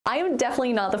I am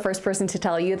definitely not the first person to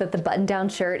tell you that the button-down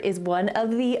shirt is one of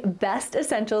the best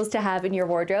essentials to have in your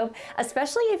wardrobe,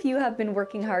 especially if you have been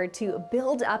working hard to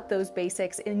build up those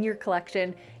basics in your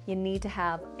collection. You need to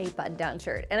have a button-down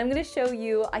shirt. And I'm gonna show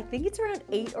you, I think it's around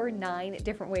 8 or 9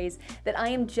 different ways that I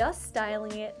am just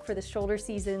styling it for the shoulder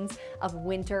seasons of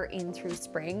winter in through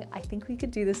spring. I think we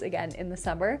could do this again in the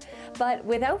summer. But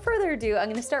without further ado, I'm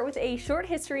gonna start with a short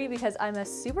history because I'm a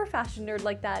super fashion nerd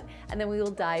like that, and then we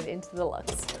will dive into the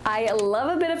looks. I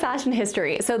love a bit of fashion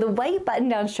history. So the white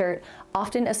button-down shirt,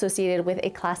 often associated with a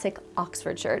classic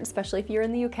Oxford shirt, especially if you're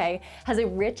in the UK, has a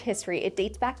rich history. It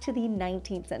dates back to the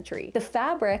 19th century. The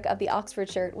fabric of the Oxford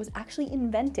shirt was actually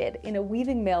invented in a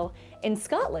weaving mill in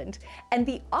Scotland. And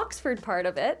the Oxford part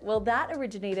of it, well, that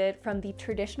originated from the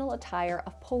traditional attire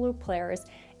of polo players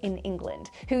in England,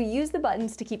 who used the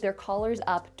buttons to keep their collars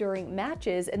up during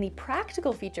matches, and the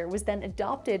practical feature was then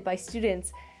adopted by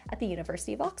students at the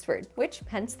University of Oxford, which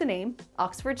hence the name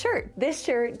Oxford shirt. This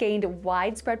shirt gained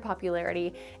widespread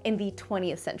popularity in the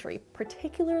 20th century,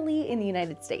 particularly in the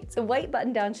United States. The white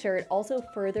button-down shirt also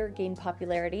further gained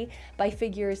popularity by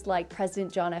figures like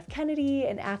President John F. Kennedy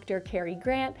and actor Cary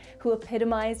Grant, who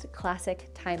epitomized classic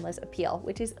timeless appeal,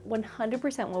 which is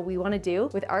 100% what we want to do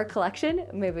with our collection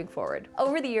moving forward.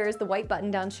 Over the years, the white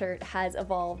button-down shirt has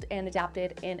evolved and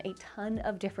adapted in a ton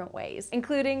of different ways,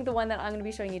 including the one that I'm going to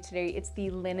be showing you today. It's the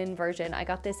linen version. I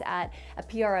got this at a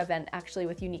PR event actually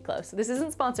with Uniqlo. So this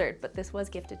isn't sponsored, but this was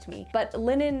gifted to me. But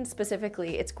linen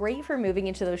specifically, it's great for moving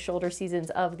into those shoulder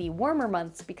seasons of the warmer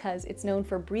months because it's known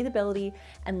for breathability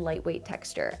and lightweight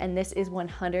texture. And this is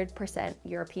 100%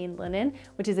 European linen,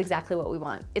 which is exactly what we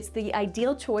want. It's the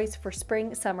ideal choice for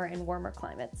spring, summer, and warmer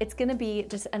climates. It's gonna be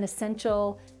just an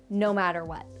essential no matter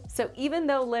what. So even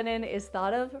though linen is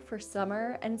thought of for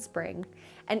summer and spring,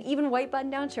 and even white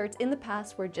button-down shirts in the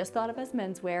past were just thought of as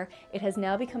menswear, it has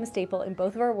now become a staple in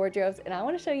both of our wardrobes, and I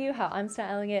wanna show you how I'm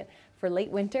styling it for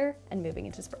late winter and moving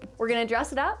into spring. We're gonna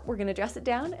dress it up, we're gonna dress it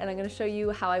down, and I'm gonna show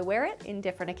you how I wear it in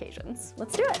different occasions.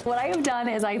 Let's do it. What I have done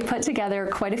is I put together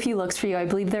quite a few looks for you. I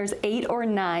believe there's 8 or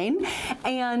 9.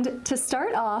 And to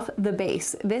start off, the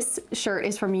base. This shirt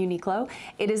is from Uniqlo.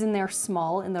 It is in their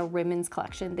small, in the women's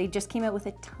collection. They just came out with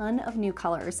a ton of new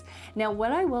colors. Now,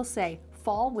 what I will say,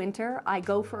 fall, winter, I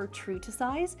go for true to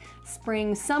size.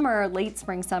 Spring, summer, late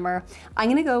spring, summer, I'm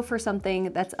gonna go for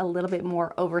something that's a little bit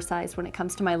more oversized when it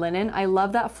comes to my linen. I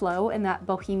love that flow and that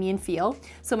bohemian feel.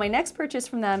 So my next purchase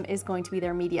from them is going to be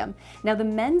their medium. Now the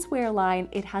menswear line,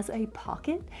 it has a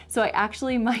pocket. So I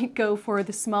actually might go for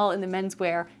the small in the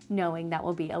menswear, knowing that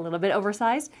will be a little bit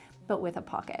oversized, but with a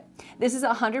pocket. This is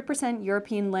 100%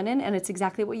 European linen, and it's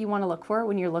exactly what you want to look for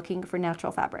when you're looking for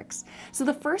natural fabrics. So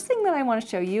the first thing that I want to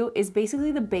show you is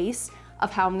basically the base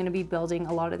of how I'm going to be building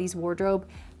a lot of these wardrobe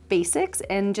basics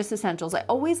and just essentials. I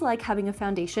always like having a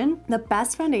foundation. The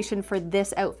best foundation for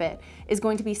this outfit is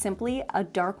going to be simply a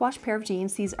dark wash pair of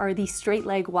jeans. These are the straight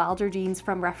leg Wilder jeans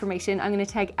from Reformation. I'm going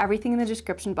to tag everything in the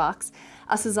description box.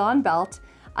 A Cezanne belt.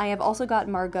 I have also got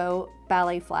Margot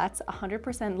ballet flats,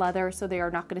 100% leather, so they are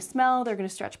not gonna smell, they're gonna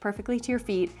stretch perfectly to your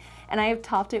feet, and I have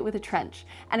topped it with a trench.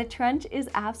 And a trench is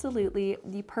absolutely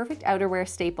the perfect outerwear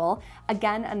staple.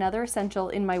 Again, another essential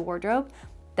in my wardrobe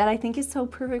that I think is so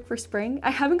perfect for spring.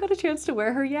 I haven't got a chance to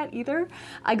wear her yet either.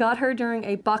 I got her during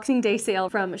a Boxing Day sale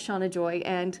from Shauna Joy,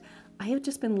 and I have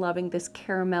just been loving this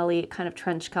caramelly kind of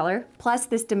trench color. Plus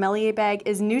this Demelier bag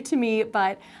is new to me,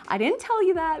 but I didn't tell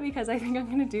you that because I think I'm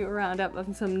gonna do a roundup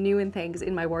of some new things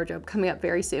in my wardrobe coming up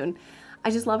very soon. I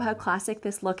just love how classic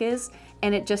this look is,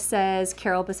 and it just says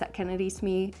Carol Bessette Kennedy to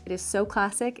me. It is so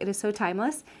classic, it is so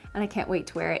timeless, and I can't wait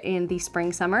to wear it in the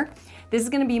spring, summer. This is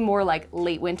gonna be more like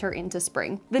late winter into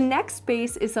spring. The next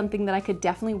base is something that I could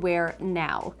definitely wear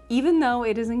now. Even though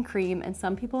it is in cream and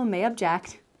some people may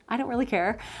object, I don't really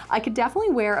care. I could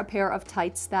definitely wear a pair of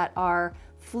tights that are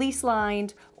fleece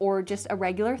lined or just a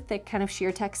regular thick kind of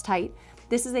sheer text tight.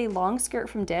 This is a long skirt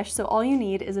from Dish, so all you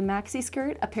need is a maxi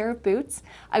skirt, a pair of boots.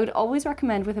 I would always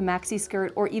recommend with a maxi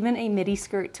skirt or even a midi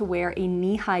skirt to wear a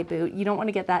knee-high boot. You don't want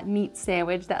to get that meat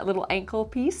sandwich, that little ankle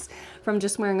piece from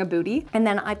just wearing a bootie. And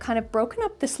then I've kind of broken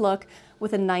up this look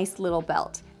with a nice little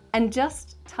belt. And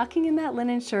just tucking in that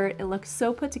linen shirt, it looks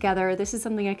so put together. This is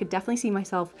something I could definitely see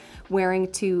myself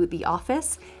wearing to the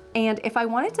office. And if I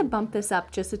wanted to bump this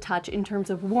up just a touch in terms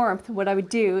of warmth, what I would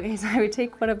do is I would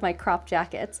take one of my crop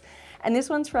jackets, and this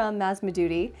one's from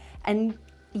Masmaduti, and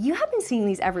you have been seeing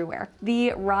these everywhere.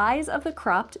 The rise of the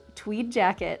cropped tweed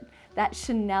jacket, that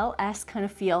Chanel-esque kind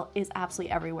of feel, is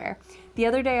absolutely everywhere. The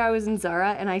other day I was in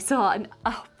Zara and I saw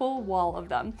a full wall of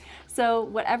them. So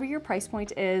whatever your price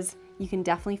point is, you can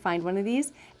definitely find one of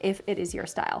these if it is your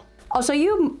style. I'll show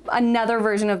you another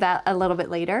version of that a little bit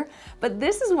later, but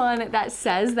this is one that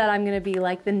says that I'm gonna be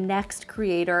like the next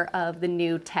creator of the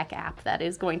new tech app that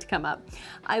is going to come up.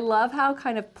 I love how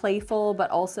kind of playful but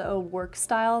also work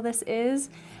style this is.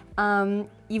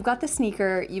 You've got the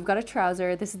sneaker, you've got a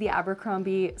trouser. This is the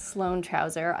Abercrombie Sloan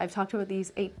trouser. I've talked about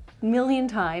these 8 million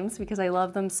times because I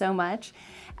love them so much.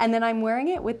 And then I'm wearing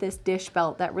it with this dish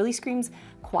belt that really screams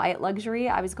quiet luxury.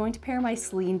 I was going to pair my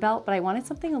Celine belt, but I wanted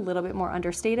something a little bit more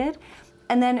understated.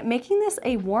 And then making this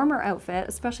a warmer outfit,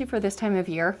 especially for this time of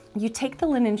year, you take the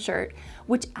linen shirt,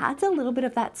 which adds a little bit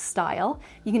of that style.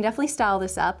 You can definitely style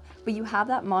this up, but you have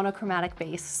that monochromatic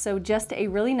base. So just a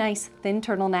really nice thin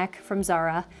turtleneck from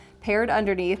Zara, paired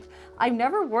underneath. I've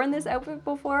never worn this outfit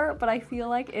before, but I feel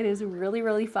like it is really,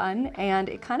 really fun, and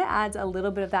it kind of adds a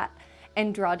little bit of that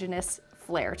androgynous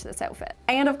flair to this outfit.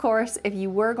 And of course, if you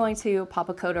were going to pop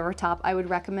a coat over top, I would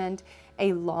recommend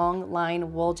a long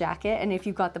line wool jacket. And if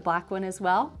you've got the black one as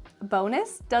well,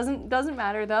 bonus, doesn't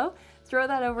matter though. Throw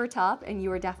that over top and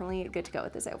you are definitely good to go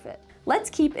with this outfit. Let's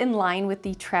keep in line with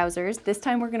the trousers. This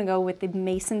time we're gonna go with the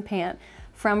Mason pant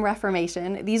from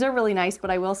Reformation. These are really nice,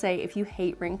 but I will say if you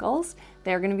hate wrinkles,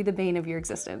 they're gonna be the bane of your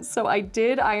existence. So I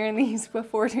did iron these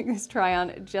before doing this try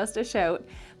on, just a shout,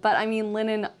 but I mean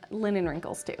linen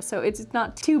wrinkles too, so it's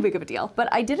not too big of a deal. But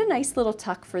I did a nice little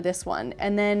tuck for this one,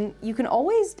 and then you can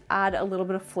always add a little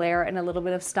bit of flair and a little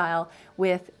bit of style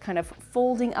with kind of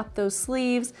folding up those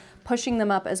sleeves, pushing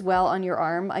them up as well on your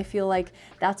arm. I feel like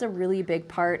that's a really big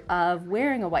part of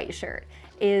wearing a white shirt,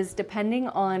 is depending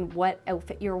on what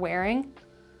outfit you're wearing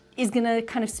is gonna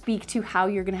kind of speak to how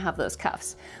you're gonna have those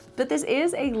cuffs. But this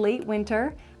is a late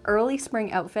winter, early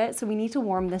spring outfit, so we need to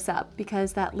warm this up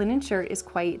because that linen shirt is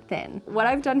quite thin. What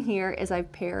I've done here is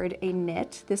I've paired a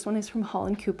knit. This one is from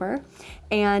Holland Cooper,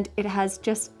 and it has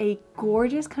just a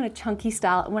gorgeous kind of chunky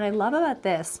style. And what I love about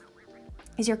this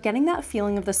is you're getting that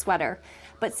feeling of the sweater.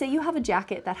 But say you have a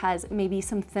jacket that has maybe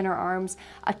some thinner arms,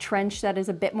 a trench that is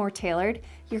a bit more tailored,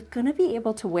 you're gonna be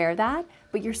able to wear that,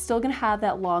 but you're still gonna have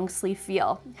that long sleeve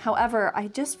feel. However, I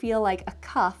just feel like a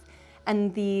cuff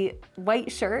and the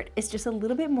white shirt is just a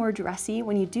little bit more dressy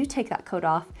when you do take that coat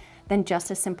off than just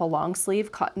a simple long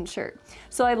sleeve cotton shirt.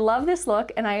 So I love this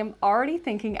look, and I am already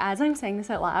thinking, as I'm saying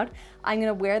this out loud, I'm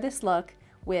gonna wear this look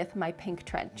with my pink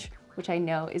trench, which I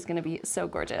know is gonna be so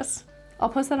gorgeous. I'll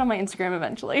post that on my Instagram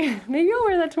eventually. Maybe I'll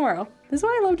wear that tomorrow. This is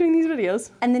why I love doing these videos.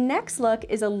 And the next look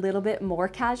is a little bit more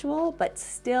casual, but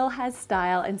still has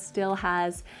style and still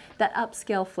has that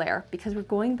upscale flair, because we're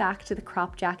going back to the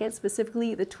crop jacket,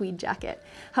 specifically the tweed jacket.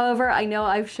 However, I know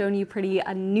I've shown you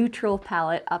a neutral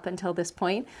palette up until this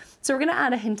point, so we're gonna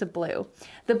add a hint of blue.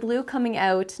 The blue coming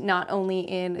out not only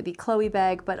in the Chloe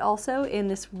bag, but also in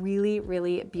this really,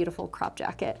 really beautiful crop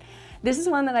jacket. This is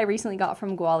one that I recently got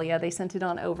from Gwalia. They sent it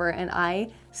on over, and I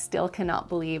still cannot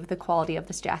believe the quality of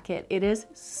this jacket. It is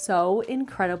so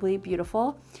incredibly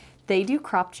beautiful. They do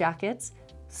crop jackets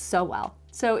so well.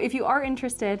 So if you are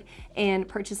interested in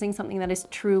purchasing something that is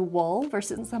true wool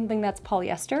versus something that's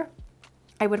polyester,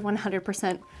 I would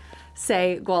 100%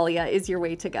 say Gwalia is your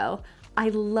way to go. I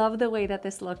love the way that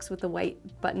this looks with the white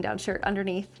button-down shirt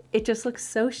underneath. It just looks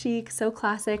so chic, so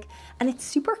classic, and it's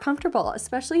super comfortable,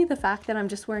 especially the fact that I'm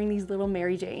just wearing these little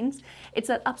Mary Janes. It's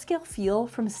that upscale feel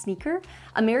from a sneaker.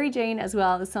 A Mary Jane as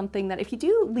well is something that if you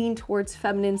do lean towards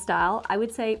feminine style, I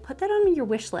would say put that on your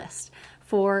wish list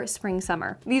for spring,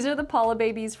 summer. These are the Paula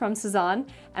babies from Cezanne,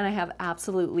 and I have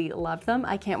absolutely loved them.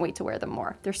 I can't wait to wear them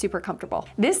more. They're super comfortable.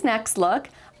 This next look,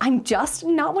 I'm just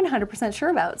not 100% sure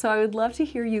about, so I would love to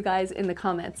hear you guys in the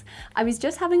comments. I was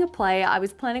just having a play. I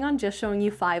was planning on just showing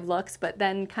you 5 looks, but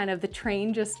then kind of the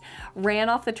train just ran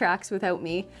off the tracks without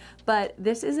me. But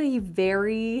this is a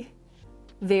very,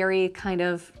 very kind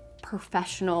of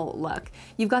professional look.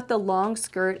 You've got the long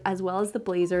skirt as well as the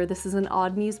blazer. This is an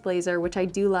Odd Muse blazer, which I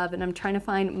do love, and I'm trying to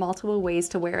find multiple ways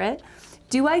to wear it.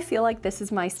 Do I feel like this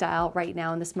is my style right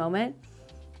now in this moment?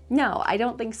 No, I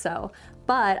don't think so.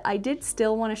 But I did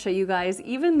still want to show you guys,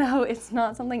 even though it's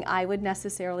not something I would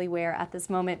necessarily wear at this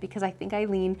moment, because I think I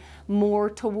lean more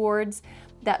towards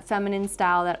that feminine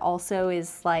style that also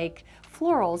is like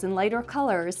florals and lighter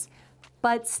colors.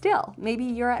 But still, maybe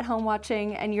you're at home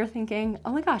watching and you're thinking,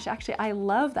 oh my gosh, actually, I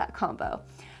love that combo.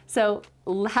 So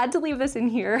had to leave this in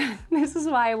here. This is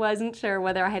why I wasn't sure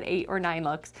whether I had 8 or 9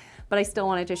 looks, but I still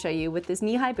wanted to show you with this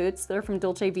knee-high boots. They're from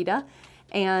Dolce Vita,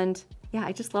 and yeah,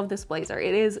 I just love this blazer.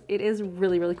 It is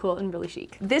really, really cool and really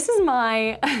chic. This is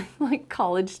my like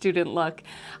college student look.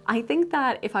 I think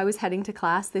that if I was heading to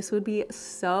class, this would be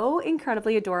so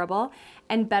incredibly adorable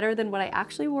and better than what I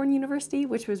actually wore in university,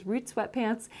 which was Roots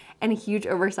sweatpants and a huge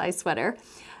oversized sweater.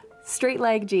 Straight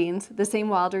leg jeans, the same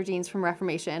Wilder jeans from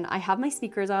Reformation. I have my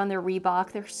sneakers on, they're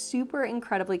Reebok. They're super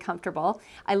incredibly comfortable.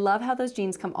 I love how those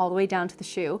jeans come all the way down to the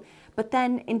shoe. But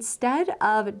then instead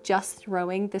of just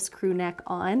throwing this crew neck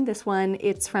on, this one,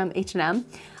 it's from H&M.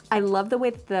 I love the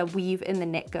way that the weave in the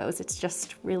knit goes. It's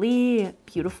just really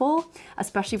beautiful,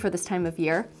 especially for this time of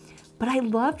year. But I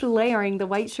loved layering the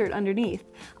white shirt underneath.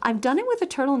 I've done it with a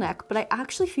turtleneck, but I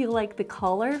actually feel like the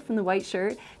collar from the white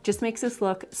shirt just makes this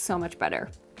look so much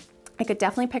better. I could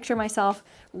definitely picture myself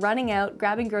running out,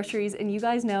 grabbing groceries, and you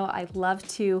guys know I love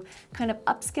to kind of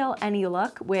upscale any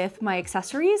look with my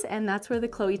accessories, and that's where the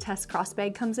Chloe Tess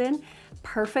crossbag comes in.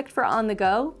 Perfect for on the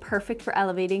go, perfect for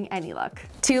elevating any look.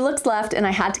 2 looks left, and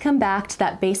I had to come back to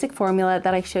that basic formula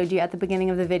that I showed you at the beginning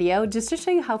of the video just to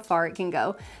show you how far it can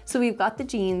go. So we've got the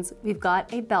jeans, we've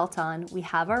got a belt on, we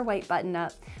have our white button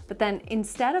up, but then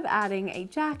instead of adding a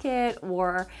jacket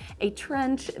or a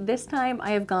trench, this time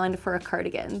I have gone for a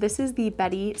cardigan. This is the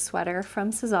Betty sweater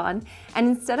from Cezanne, and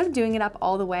instead of doing it up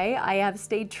all the way, I have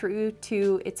stayed true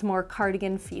to its more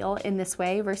cardigan feel in this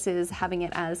way versus having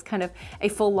it as kind of a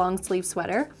full long sleeve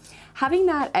sweater. Having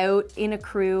that out in a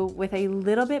crew with a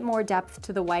little bit more depth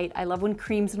to the white. I love when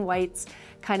creams and whites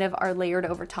kind of are layered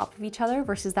over top of each other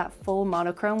versus that full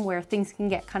monochrome where things can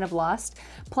get kind of lost.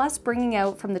 Plus, bringing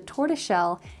out from the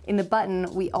tortoiseshell in the button,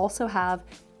 we also have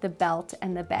the belt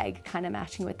and the bag kind of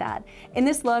matching with that. In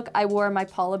this look, I wore my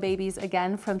Paula Babies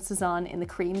again from Cezanne in the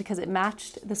cream because it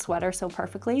matched the sweater so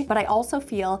perfectly. But I also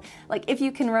feel like if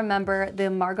you can remember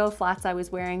the Margot flats I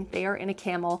was wearing, they are in a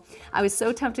camel. I was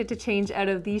so tempted to change out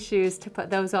of these shoes to put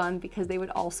those on because they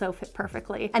would also fit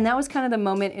perfectly. And that was kind of the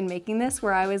moment in making this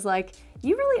where I was like,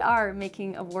 you really are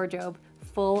making a wardrobe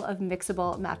full of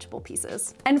mixable, matchable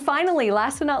pieces. And finally,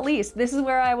 last but not least, this is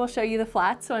where I will show you the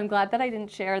flats. So I'm glad that I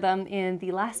didn't share them in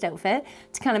the last outfit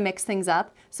to kind of mix things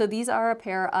up. So these are a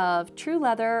pair of true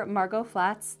leather Margot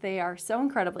flats. They are so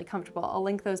incredibly comfortable. I'll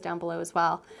link those down below as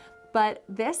well. But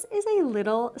this is a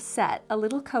little set, a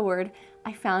little cord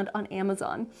I found on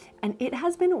Amazon, and it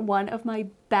has been one of my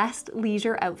best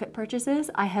leisure outfit purchases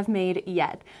I have made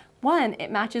yet. One,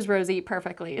 it matches Rosie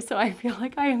perfectly, so I feel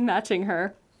like I am matching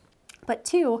her. But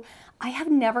 2, I have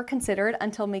never considered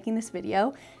until making this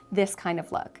video this kind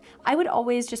of look. I would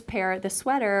always just pair the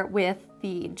sweater with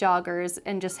the joggers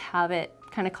and just have it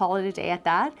kind of call it a day at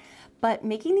that. But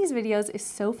making these videos is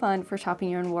so fun for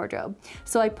shopping your own wardrobe.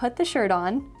 So I put the shirt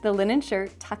on, the linen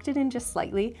shirt, tucked it in just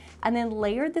slightly, and then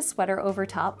layered the sweater over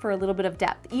top for a little bit of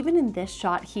depth. Even in this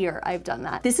shot here, I've done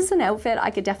that. This is an outfit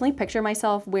I could definitely picture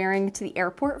myself wearing to the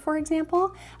airport, for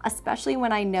example, especially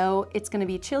when I know it's gonna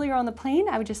be chillier on the plane.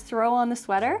 I would just throw on the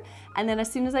sweater, and then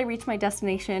as soon as I reach my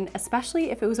destination,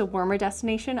 especially if it was a warmer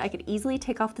destination, I could easily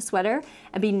take off the sweater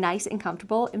and be nice and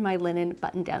comfortable in my linen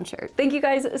button-down shirt. Thank you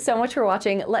guys so much for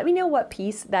watching. Let me know what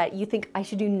piece that you think I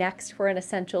should do next for an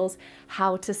essentials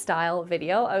how to style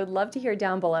video. I would love to hear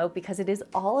down below because it is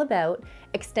all about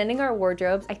extending our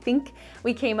wardrobes. I think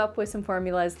we came up with some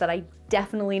formulas that I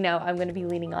definitely know I'm going to be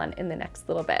leaning on in the next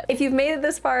little bit. If you've made it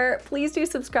this far, please do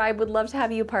subscribe. Would love to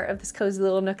have you a part of this cozy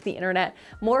little nook of the internet.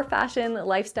 More fashion,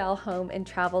 lifestyle, home, and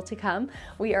travel to come.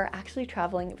 We are actually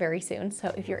traveling very soon,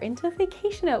 so if you're into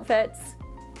vacation outfits,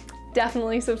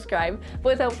 definitely subscribe.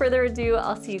 But without further ado,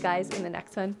 I'll see you guys in the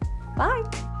next one.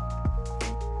 Bye.